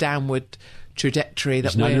and downward trajectory.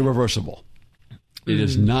 It's not irreversible. It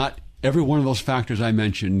is not. Every one of those factors I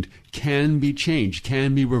mentioned can be changed,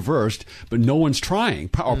 can be reversed, but no one's trying,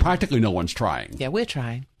 or practically no one's trying. Yeah, we're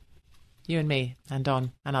trying. You and me, and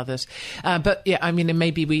Don, and others. But yeah, I mean,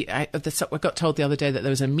 maybe I got told the other day that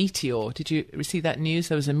there was a meteor. Did you receive that news?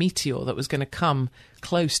 There was a meteor that was going to come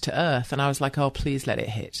close to Earth, and I was like, oh, please let it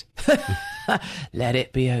hit. Let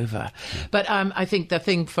it be over. But I think the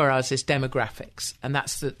thing for us is demographics, and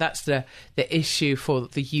that's the issue for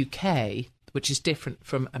the UK, which is different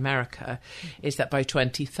from America, is that by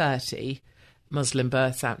 2030, Muslim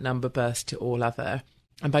births outnumber births to all other.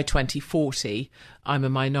 And by 2040, I'm a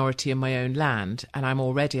minority in my own land, and I'm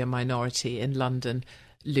already a minority in London,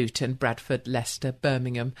 Luton, Bradford, Leicester,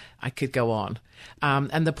 Birmingham. I could go on.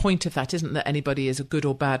 And the point of that isn't that anybody is a good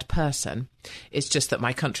or bad person. It's just that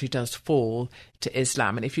my country does fall to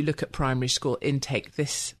Islam. And if you look at primary school intake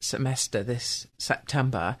this semester, this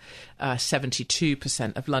September,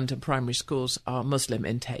 72% of London primary schools are Muslim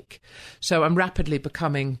intake. So I'm rapidly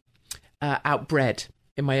becoming outbred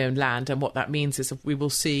in my own land, and what that means is we will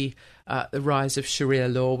see the rise of Sharia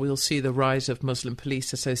law, we'll see the rise of Muslim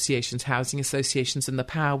police associations, housing associations, and the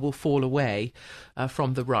power will fall away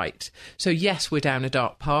from the right. So yes, we're down a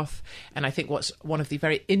dark path, and I think what's one of the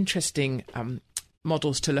very interesting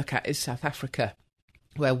models to look at is South Africa,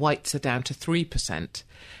 where whites are down to 3%,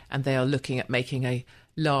 and they are looking at making a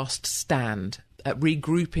last stand, at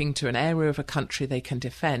regrouping to an area of a country they can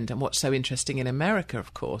defend. And what's so interesting in America,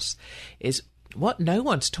 of course, is what no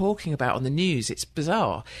one's talking about on the news, it's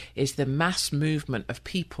bizarre, is the mass movement of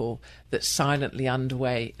people that's silently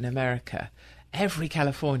underway in America. Every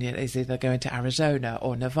Californian is either going to Arizona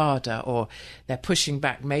or Nevada, or they're pushing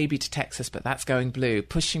back maybe to Texas, but that's going blue.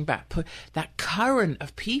 Pushing back. That current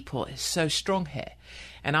of people is so strong here.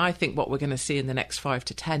 And I think what we're going to see in the next 5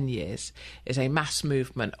 to 10 years is a mass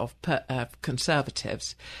movement of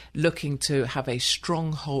conservatives looking to have a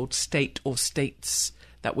stronghold state or states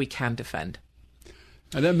that we can defend.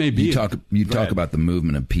 And that may be... You talk about the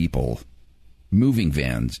movement of people. Moving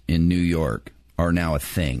vans in New York are now a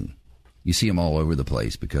thing. You see them all over the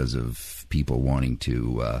place because of people wanting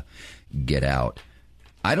to get out.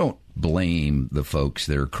 I don't blame the folks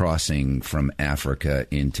that are crossing from Africa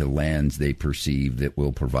into lands they perceive that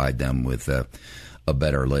will provide them with a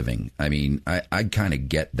better living. I mean, I kind of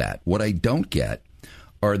get that. What I don't get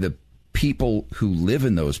are the people who live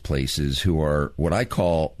in those places who are what I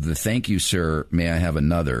call the thank you, sir, may I have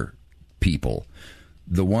another people.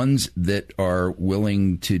 The ones that are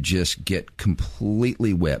willing to just get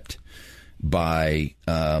completely whipped by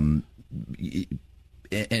and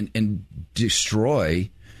destroy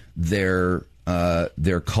their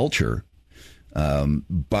culture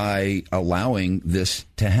by allowing this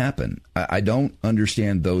to happen. I don't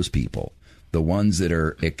understand those people, the ones that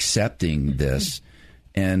are accepting this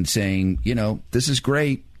and saying, this is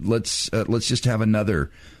great. Let's just have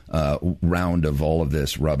another round of all of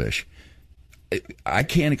this rubbish. I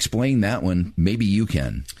can't explain that one. Maybe you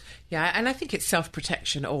can. Yeah, and I think it's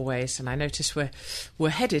self-protection always. And I notice we're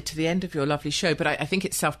headed to the end of your lovely show, but I think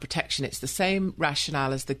it's self-protection. It's the same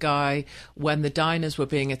rationale as the guy when the diners were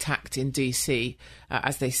being attacked in D.C.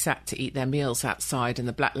 As they sat to eat their meals outside, and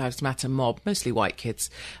the Black Lives Matter mob, mostly white kids,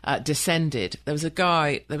 descended. There was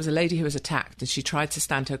a lady who was attacked, and she tried to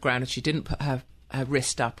stand her ground, and she didn't put her her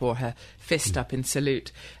wrist up or her fist up in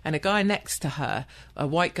salute. And a guy next to her, a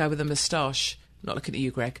white guy with a moustache, not looking at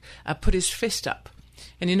you, Greg, put his fist up.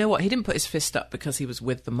 And you know what? He didn't put his fist up because he was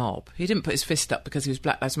with the mob. He didn't put his fist up because he was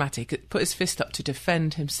Black Lives Matter. He put his fist up to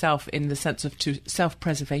defend himself in the sense of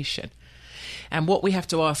self-preservation. And what we have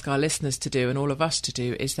to ask our listeners to do and all of us to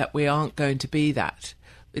do is that we aren't going to be that.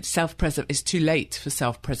 It's too late for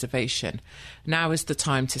self-preservation. Now is the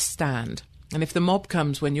time to stand. And if the mob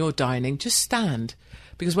comes when you're dining, just stand.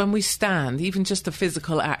 Because when we stand, even just the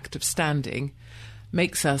physical act of standing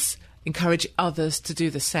makes us encourage others to do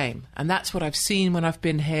the same. And that's what I've seen when I've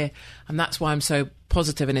been here. And that's why I'm so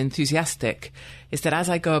positive and enthusiastic, is that as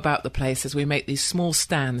I go about the place, as we make these small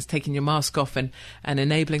stands, taking your mask off and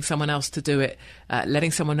enabling someone else to do it, letting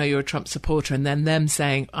someone know you're a Trump supporter, and then them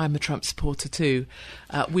saying, I'm a Trump supporter too,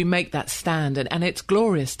 we make that stand. And it's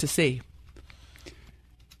glorious to see.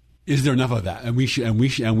 Is there enough of that? And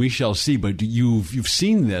we shall see. But you've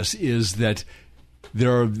seen this, is that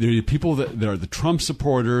there are people that are the Trump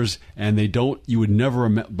supporters, and you would never,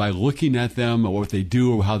 by looking at them or what they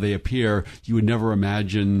do or how they appear, you would never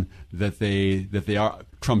imagine that they are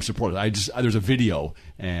Trump supporters. There's a video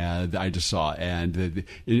that I just saw, and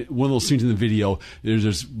one of those scenes in the video, there's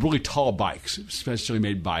this really tall bike, specially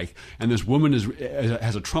made bike, and this woman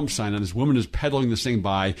has a Trump sign, and this woman is pedaling this thing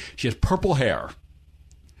by. She has purple hair,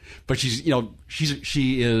 but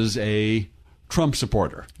she is a Trump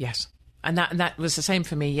supporter. Yes. And that was the same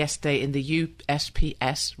for me yesterday in the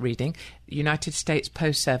USPS reading, United States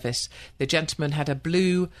Post Service. The gentleman had a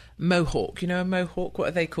blue mohawk. You know a mohawk? What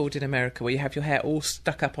are they called in America, where you have your hair all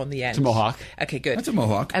stuck up on the end? It's a mohawk. Okay, good. That's a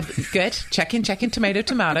mohawk. Good. Check in,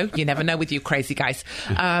 tomato. You never know with you crazy guys.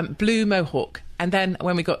 Blue mohawk. And then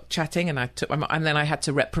when we got chatting, and then I had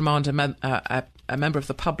to reprimand a member of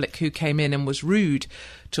the public who came in and was rude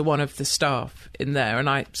to one of the staff in there, and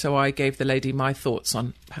I gave the lady my thoughts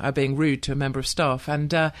on her being rude to a member of staff, and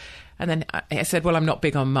then I said, well, I'm not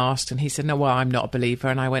big on masks, and he said, no, well, I'm not a believer,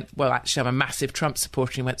 and I went, well, actually, I'm a massive Trump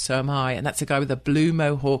supporter, and he went, so am I, and that's a guy with a blue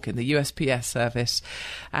mohawk in the USPS service,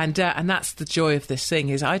 and that's the joy of this thing,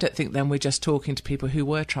 is I don't think then we're just talking to people who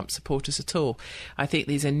were Trump supporters at all. I think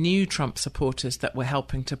these are new Trump supporters that we're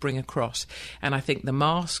helping to bring across, and I think the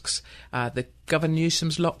masks, the Governor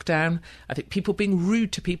Newsom's lockdown, I think people being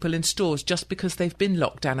rude to people in stores just because they've been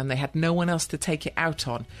locked down and they had no one else to take it out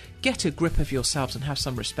on. Get a grip of yourselves and have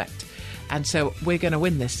some respect. And so we're going to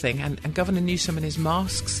win this thing. And Governor Newsom and his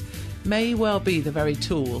masks may well be the very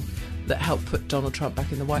tool that helped put Donald Trump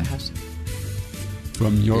back in the White House.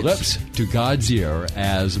 From your lips to God's ear,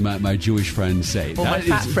 as my Jewish friends say. Or my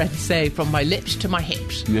fat friends say, from my lips to my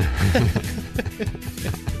hips.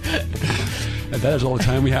 And that is all the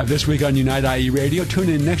time we have this week on Unite IE Radio. Tune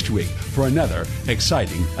in next week for another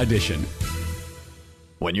exciting edition.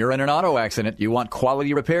 When you're in an auto accident, you want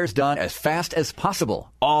quality repairs done as fast as possible.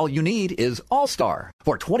 All you need is All-Star.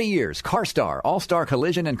 For 20 years, CarStar, All-Star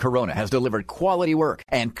Collision, and Corona has delivered quality work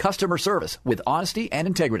and customer service with honesty and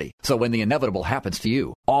integrity. So when the inevitable happens to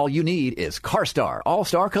you, all you need is CarStar,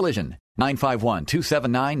 All-Star Collision.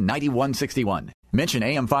 951-279-9161. Mention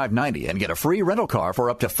AM590 and get a free rental car for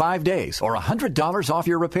up to 5 days or $100 off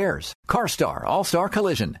your repairs. CarStar All-Star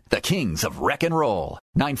Collision, the kings of wreck and roll.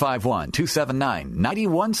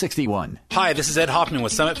 951-279-9161. Hi, this is Ed Hoffman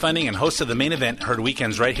with Summit Funding and host of The Main Event, heard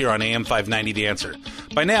weekends right here on AM590 The Answer.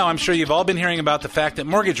 By now, I'm sure you've all been hearing about the fact that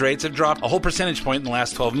mortgage rates have dropped a whole percentage point in the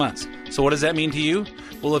last 12 months. So what does that mean to you?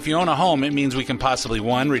 Well, if you own a home, it means we can possibly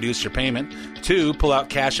 1, reduce your payment, 2, pull out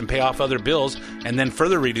cash and pay off other bills and then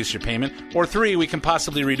further reduce your payment, or 3, we can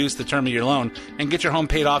possibly reduce the term of your loan and get your home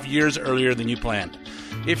paid off years earlier than you planned.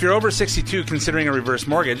 If you're over 62 considering a reverse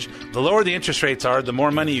mortgage, the lower the interest rates are, the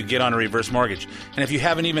more money you get on a reverse mortgage. And if you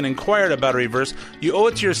haven't even inquired about a reverse, you owe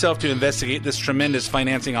it to yourself to investigate this tremendous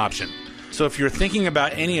financing option. So if you're thinking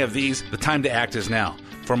about any of these, the time to act is now.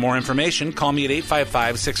 For more information, call me at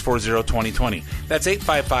 855-640-2020. That's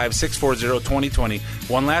 855-640-2020.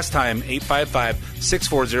 One last time,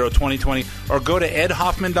 855-640-2020. Or go to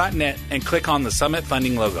edhoffman.net and click on the Summit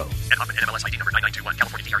Funding logo. Ed Hoffman, NMLS ID number 9921,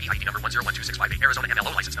 California DRE ID number 1012658, Arizona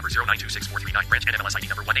MLO license number 0926439, branch NMLS ID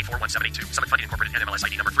number 1841782, Summit Funding Incorporated NMLS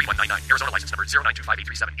ID number 3199, Arizona license number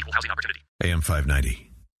 0925837, equal housing opportunity. AM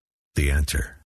 590, The Answer.